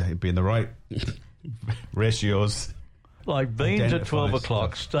need to be in the right ratios. Like beans at 12 Identify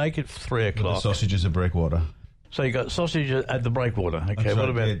o'clock, stuff. steak at 3 The o'clock. sausages are breakwater. So you got sausage at the breakwater. Okay, That's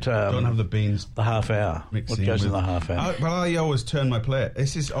what right. about don't have the beans the half hour? mixing What goes in with- the half hour? I always turn my plate.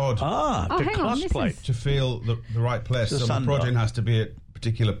 This is odd the hang on, cross this plate. is- to feel the right place. It's a So the sundial. protein has to be at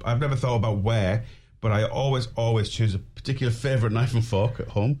particular. I've never thought about where, but I always choose a particular favourite knife and fork at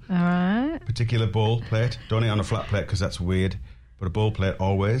home. All right. Particular bowl plate. Don't eat on a flat plate because that's weird. But a bowl plate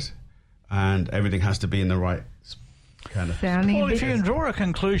always, and everything has to be in the right kind of. Sounding Well, a if you bit... can draw a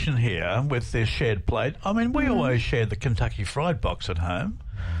conclusion here with this shared plate, I mean, we always share the Kentucky Fried Box at home.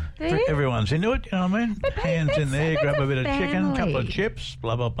 Do you? Everyone's into it, you know what I mean? Hands in there, that's grab a a bit of chicken, couple of family. chips,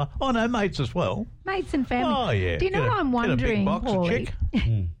 blah, blah, blah. Oh, no, mates as well. Mates and family. Oh, yeah. Do you know Get a- what I'm get a big wondering, box of Paulie?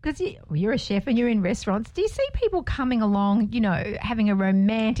 chick. Because you're a chef and you're in restaurants. Do you see people coming along, you know, having a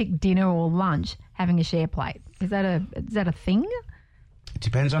romantic dinner or lunch, having a share plate? Is that a thing? It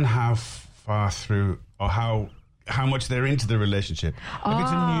depends on how far through or how how much they're into the relationship. If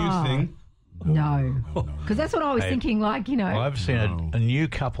it's a new thing, no. Because that's what I was thinking, like, you know. Well, I've seen a new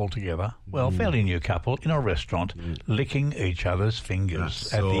couple together, fairly new couple, in a restaurant, licking each other's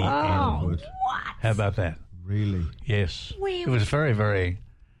fingers at the end. What? How about that? Really? Yes. Really? It was very, very,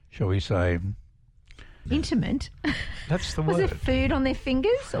 shall we say... Intimate? That's the Was word. there food on their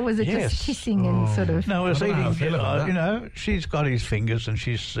fingers, or was it Yes. just kissing and sort of... No, it was I don't know how I eating, feel about that. you know, she's got his fingers and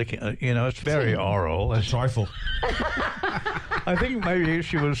she's slicking, you know, it's very oral. It's a trifle. I think maybe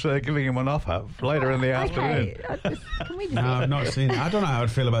she was giving him an offer later in the afternoon. Okay, can we just... No, I've not seen. I don't know how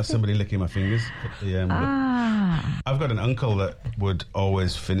I'd feel about somebody licking my fingers. But I've got an uncle that would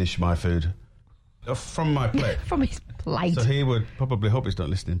always finish my food from my plate. From his plate. So he would probably, hope he's not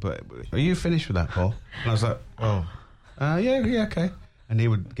listening, but are you finished with that, Paul? And I was like, yeah, okay. And he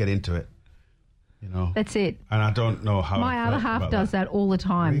would get into it, you know. That's it. And I don't know how My I other felt half about does that all the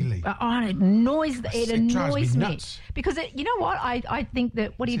time. Really? It annoys It drives me nuts. because you know what? I think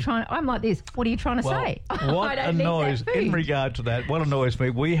that what are you trying? I'm like this. What are you trying to say? What I don't need annoys, that food. in regard to that, what annoys me,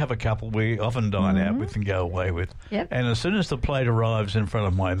 we have a couple we often dine out with and go away with. Yep. And as soon as the plate arrives in front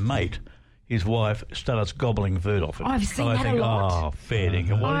of my mate, his wife starts gobbling food off it. I've seen and I that think, a lot. oh, fair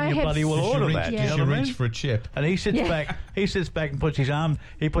dinkum. Why I didn't you have bloody well seen- order Did that? she You know what I mean? reach for a chip? And he sits back. He sits back and puts his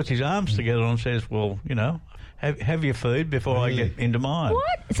arms together and says, "Well, you know, have your food before I get into mine."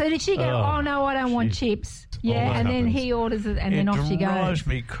 What? So did she go? Oh no, I don't want chips. Yeah, that and then happens. he orders it, and then off she It goes. drives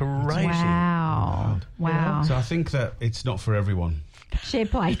me crazy. Wow. So I think that it's not for everyone. Share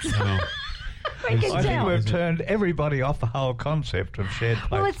plates. You know. We can I think tell. we've turned everybody off the whole concept of shared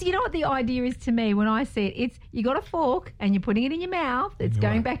plates. Well, it's, you know what the idea is to me when I see it. It's you got a fork and you're putting it in your mouth. It's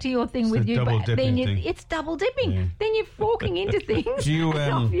going back to your thing It's with the you. double But dipping then thing. it's double dipping. Yeah. Then you're forking into things. Do you,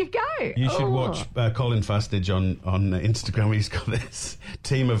 and off you go. You should Oh. watch Colin Fastage on Instagram. He's got this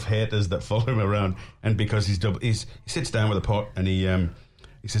team of haters that follow him around, and because he sits down with a pot and he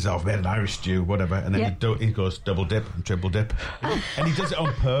says, "Oh, I've made an Irish stew, whatever," and then he goes double dip and triple dip, and he does it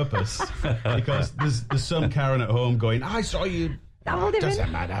on purpose because there's some Karen at home going, "I saw you." Double dipping.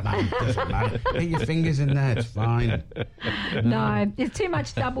 Doesn't matter, man. Doesn't matter. Get your fingers in there. It's fine. No, it's too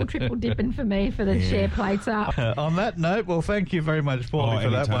much double, triple dipping for me for the share plates up. On that note, well, thank you very much, Paulie,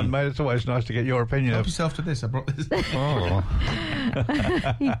 for that anytime. one, mate. It's always nice to get your opinion. Help yourself to this. I brought this. Oh.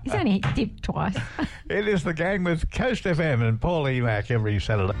 He's only dipped twice. It is the gang with Coast FM and Paulie Mack every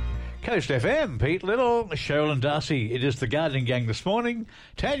Saturday. Coast FM, Pete Little, Cheryl and Darcy. It is the gardening gang this morning.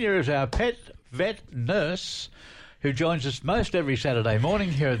 Tanya is our pet vet nurse who joins us most every Saturday morning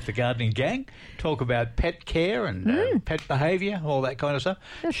here at the gardening gang. Talk about pet care and pet behaviour, all that kind of stuff.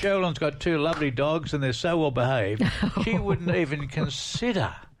 Cheryl's got two lovely dogs and they're so well behaved. She wouldn't even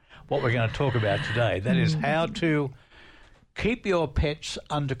consider what we're going to talk about today. That is how to keep your pets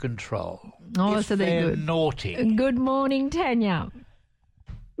under control. Oh, if so they're good. naughty. Good morning, Tanya.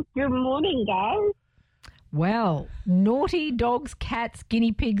 Good morning, guys. Well, naughty dogs, cats,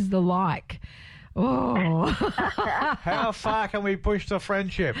 guinea pigs, the like. Oh, How far can we push the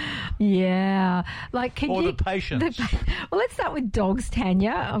friendship yeah. Like, can or you... the patience? Well, let's start with dogs,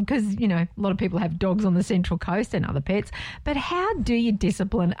 Tanya, because, you know, a lot of people have dogs on the Central Coast and other pets. But how do you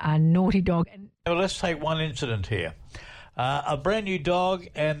discipline a naughty dog? Well, let's take one incident here. A brand new dog,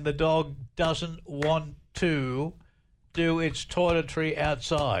 and the dog doesn't want to do its toiletry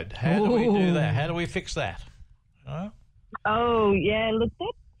outside. How do we do that? How do we fix that? Oh, yeah, look,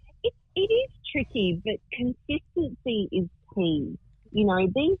 it is tricky, but consistency is key. You know,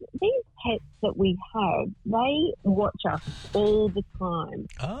 these pets that we have, they watch us all the time.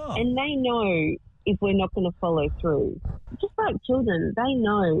 Oh. And they know if we're not going to follow through. Just like children, they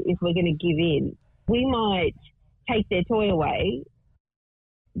know if we're going to give in. We might take their toy away.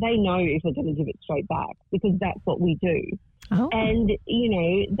 They know if we're going to give it straight back because that's what we do. Oh. And, you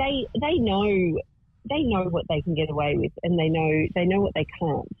know, they know what they can get away with and they know what they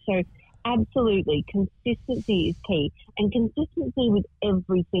can't. So absolutely, consistency is key, and consistency with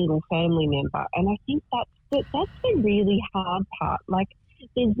every single family member. And I think that's the really hard part. Like,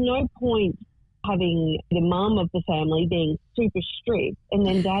 there's no point having the mum of the family being super strict and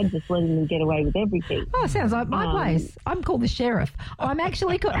then dad just letting them get away with everything. Oh, sounds like my place. I'm called the sheriff. I'm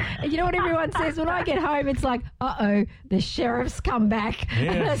actually you know what everyone says when I get home? It's like, uh-oh, the sheriff's come back.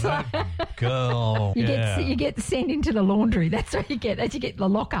 Yeah, Like, girl. you get sent into the laundry. That's what you get. That's you get the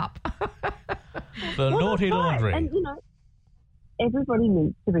lockup. The naughty That's right. laundry. And, you know, everybody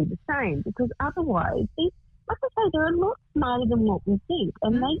needs to be the same because otherwise, like I say, they're a lot smarter than what we think.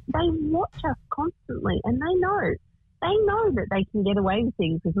 And they watch us constantly and they know that they can get away with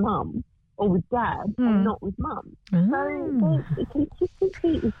things with mum or with dad and not with mum. So the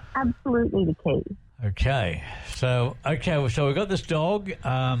consistency is absolutely the key. Okay, so we've got this dog,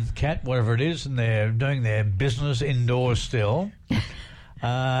 cat, whatever it is, and they're doing their business indoors still.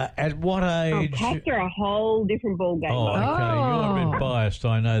 At what age? Cats are a whole different ballgame. Oh, okay. You're a bit biased.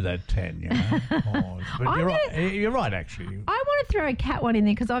 I know that, Tanya. But you're right, actually. I want to throw a cat one in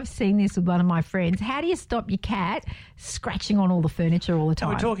there because I've seen this with one of my friends. How do you stop your cat scratching on all the furniture all the time?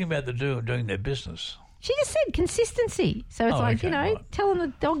 We're talking about the doing their business. She just said consistency. So it's right. Telling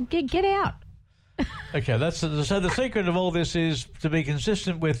the dog, get out. Okay, so the secret of all this is to be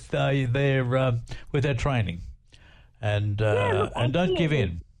consistent with their training, and don't give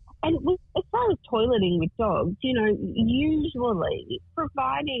in. And as far as toileting with dogs, usually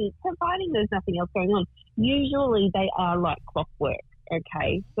providing there's nothing else going on, usually they are like clockwork.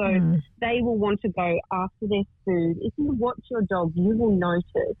 Okay, so they will want to go after their food. If you watch your dog, you will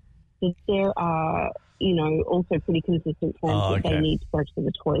notice that there are also pretty consistent times that they need to go to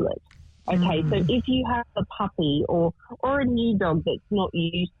the toilet. Okay, so if you have a puppy or a new dog that's not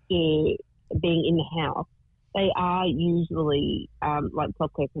used to being in the house, they are usually like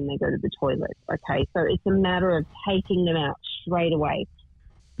clockwork when they go to the toilet. Okay, so it's a matter of taking them out straight away.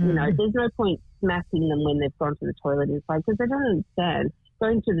 There's no point smacking them when they've gone to the toilet inside because they don't understand.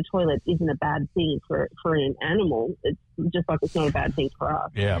 Going to the toilet isn't a bad thing for an animal. It's just like it's not a bad thing for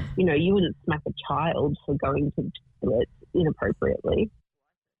us. Yeah. You wouldn't smack a child for going to the toilet inappropriately.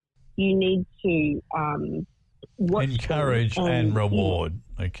 You need to encourage and reward.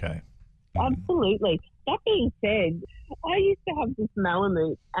 Okay. Absolutely. That being said, I used to have this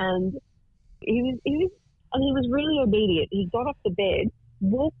Malamute, and he was really obedient. He got off the bed,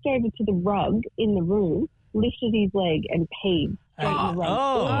 walked over to the rug in the room, lifted his leg, and peed.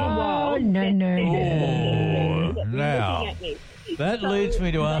 No. Now, that leads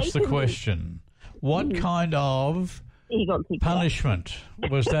me to ask the question: what kind of punishment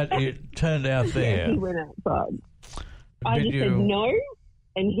was that it turned out there? He went outside. I just said no,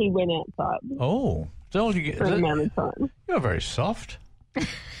 and he went outside. Oh, so you get for an amount of time. You're very soft.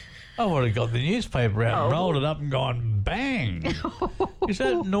 I would have got the newspaper out and rolled it up and gone bang. Is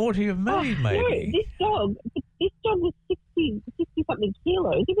that naughty of me? Maybe. No, this dog was 60 something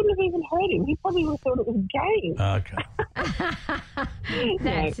kilos. He wouldn't have even hurt him. He probably would have thought it was a game. Okay.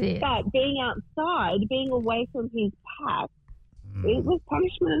 That's it. But being outside, being away from his pack, it was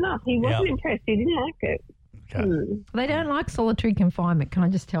punishment enough. He wasn't impressed. He didn't like it. Okay. They don't like solitary confinement, can I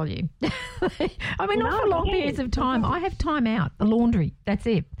just tell you? I mean, not for long periods of time. I have time out, the laundry. That's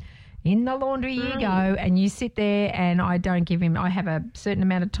it. In the laundry you go, and you sit there, and I don't give him, I have a certain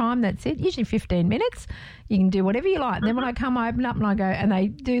amount of time, that's it, usually 15 minutes. You can do whatever you like. And then when I come, I open up and I go, and they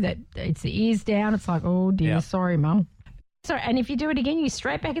do that. It's the ears down. It's like, oh, dear, sorry, Mum. Sorry, and if you do it again, you're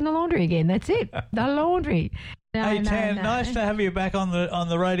straight back in the laundry again. That's it, the laundry. Hey, Tan, nice to have you back on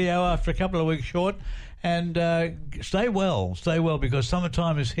the radio after a couple of weeks short. And stay well, because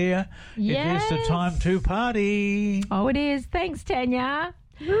summertime is here. Yes. It is the time to party. Oh, it is. Thanks, Tanya.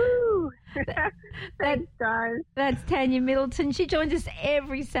 Woo! Thanks, guys. That's Tanya Middleton. She joins us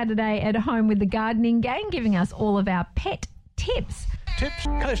every Saturday at Home with the Gardening Gang, giving us all of our pet tips.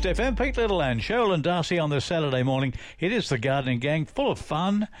 Coast FM, Pete Little and Cheryl and Darcy on this Saturday morning. It is the Gardening Gang, full of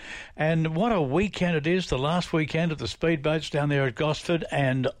fun. And what a weekend it is, the last weekend at the speedboats down there at Gosford.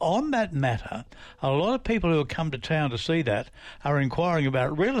 And on that matter, a lot of people who have come to town to see that are inquiring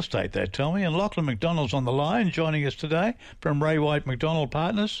about real estate, they tell me. And Lachlan McDonald's on the line, joining us today from Ray White McDonald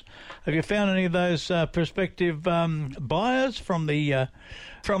Partners. Have you found any of those prospective buyers from the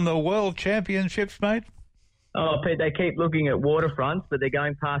World Championships, mate? Oh, Pete, they keep looking at waterfronts, but they're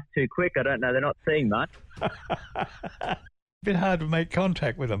going past too quick. I don't know. They're not seeing much. Bit hard to make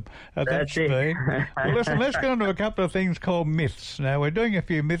contact with them at that speed. Well, listen, let's get on to a couple of things called myths. Now, we're doing a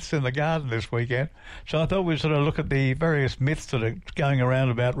few myths in the garden this weekend, so I thought we'd sort of look at the various myths that are going around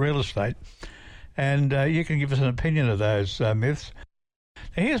about real estate, and you can give us an opinion of those myths.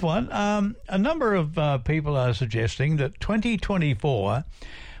 Now, here's one. A number of people are suggesting that 2024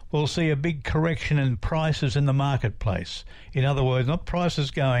 we'll see a big correction in prices in the marketplace. In other words, not prices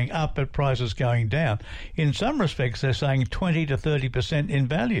going up, but prices going down. In some respects, they're saying 20 to 30% in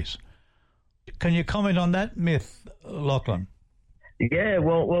values. Can you comment on that myth, Lachlan? Yeah,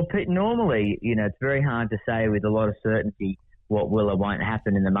 well, Pete, normally, it's very hard to say with a lot of certainty what will or won't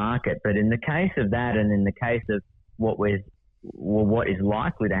happen in the market. But in the case of that, and in the case of what is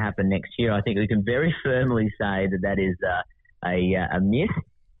likely to happen next year, I think we can very firmly say that is a myth.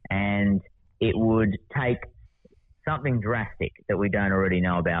 And it would take something drastic that we don't already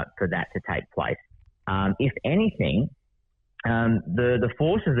know about for that to take place. If anything, the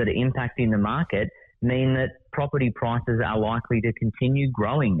forces that are impacting the market mean that property prices are likely to continue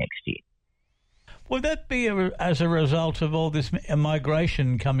growing next year. Would that be as a result of all this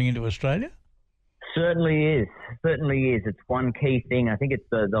migration coming into Australia? Certainly is. It's one key thing. I think it's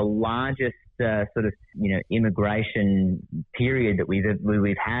the largest immigration period that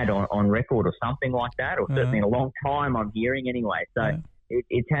we've had on record, or something like that, or certainly in a long time, I'm hearing anyway. So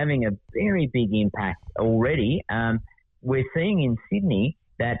it's having a very big impact already. We're seeing in Sydney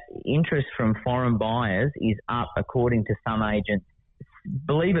that interest from foreign buyers is up, according to some agents.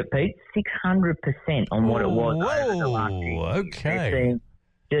 Believe it, Pete, 600% on what it was over the last year. Okay. They're seeing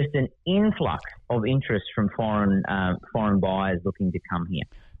just an influx of interest from foreign buyers looking to come here.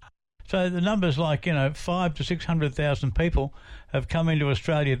 So the numbers like, 500,000 to 600,000 people have come into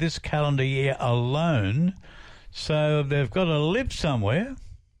Australia this calendar year alone. So they've got to live somewhere.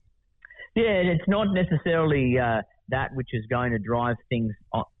 Yeah, and it's not necessarily that which is going to drive things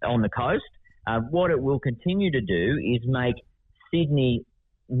on the coast. What it will continue to do is make Sydney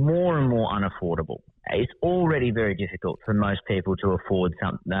more and more unaffordable. It's already very difficult for most people to afford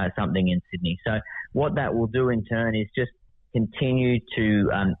something in Sydney. So what that will do in turn is just continue to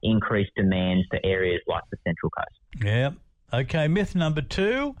increase demand for areas like the Central Coast. Yeah. Okay, myth number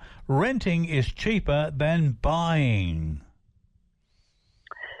 2, renting is cheaper than buying.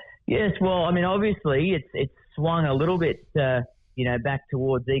 Yes, well, I mean, obviously it's swung a little bit, back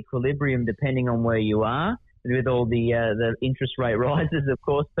towards equilibrium depending on where you are, with all the interest rate rises, of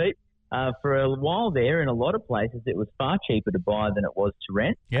course, Pete. For a while there, in a lot of places, it was far cheaper to buy than it was to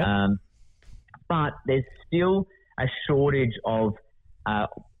rent. Yep. But there's still a shortage of, I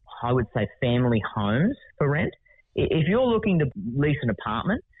would say, family homes for rent. If you're looking to lease an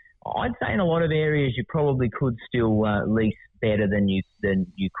apartment, I'd say in a lot of areas you probably could still lease better than you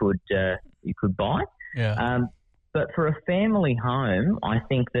could buy. Yeah. But for a family home, I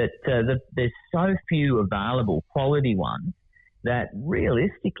think that there's so few available quality ones that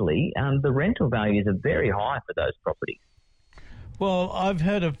realistically the rental values are very high for those properties. Well, I've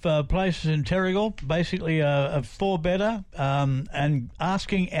heard of places in Terrigal, basically a 4-bedder, and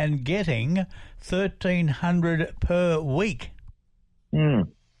asking and getting $1,300 per week.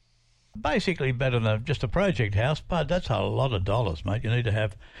 Basically better than just a project house, but that's a lot of dollars, mate. You need to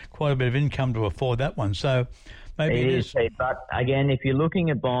have quite a bit of income to afford that one. So maybe it is. But again, if you're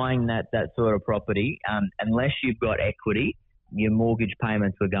looking at buying that sort of property, unless you've got equity, your mortgage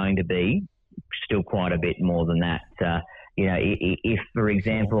payments were going to be still quite a bit more than that. If, for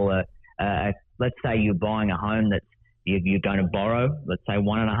example, let's say you're buying a home that you're going to borrow, let's say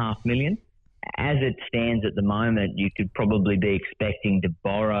 $1.5 million. As it stands at the moment, you could probably be expecting to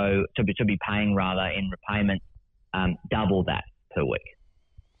borrow, to be paying rather in repayment, double that per week.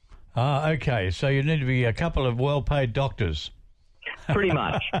 Okay. So you need to be a couple of well-paid doctors. Pretty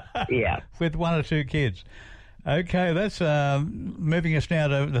much, yeah. With 1 or 2 kids. Okay, that's moving us now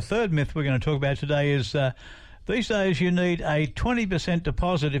to the third myth we're going to talk about today is these days you need a 20%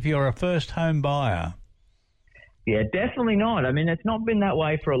 deposit if you're a first home buyer. Yeah, definitely not. I mean, it's not been that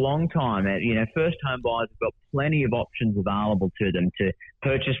way for a long time. First home buyers have got plenty of options available to them to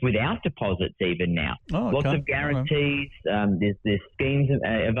purchase without deposits even now. Oh, okay. Lots of guarantees. There's schemes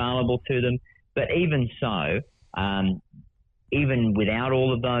available to them. But even so, even without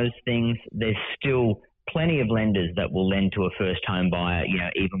all of those things, there's still plenty of lenders that will lend to a first home buyer,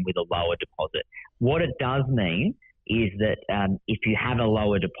 even with a lower deposit. What it does mean is that if you have a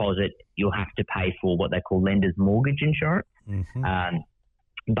lower deposit, you'll have to pay for what they call lender's mortgage insurance. Mm-hmm.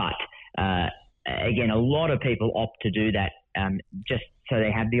 But again, a lot of people opt to do that just so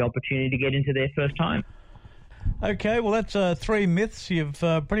they have the opportunity to get into their first home. Okay, well, that's 3 myths you've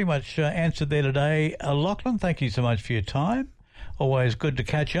pretty much answered there today. Lachlan, thank you so much for your time. Always good to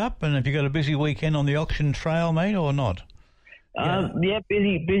catch up. And have you got a busy weekend on the auction trail, mate, or not?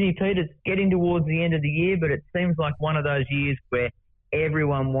 Busy, Pete. It's getting towards the end of the year, but it seems like one of those years where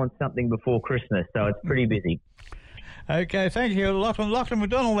everyone wants something before Christmas, so it's pretty busy. Okay, thank you, Lachlan. Lachlan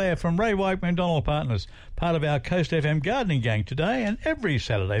McDonald there from Ray White McDonald Partners, part of our Coast FM gardening gang today and every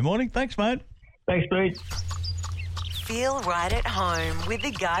Saturday morning. Thanks, mate. Thanks, Pete. Feel right at home with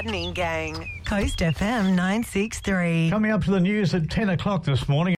the gardening gang. Coast FM 963. Coming up to the news at 10 o'clock this morning.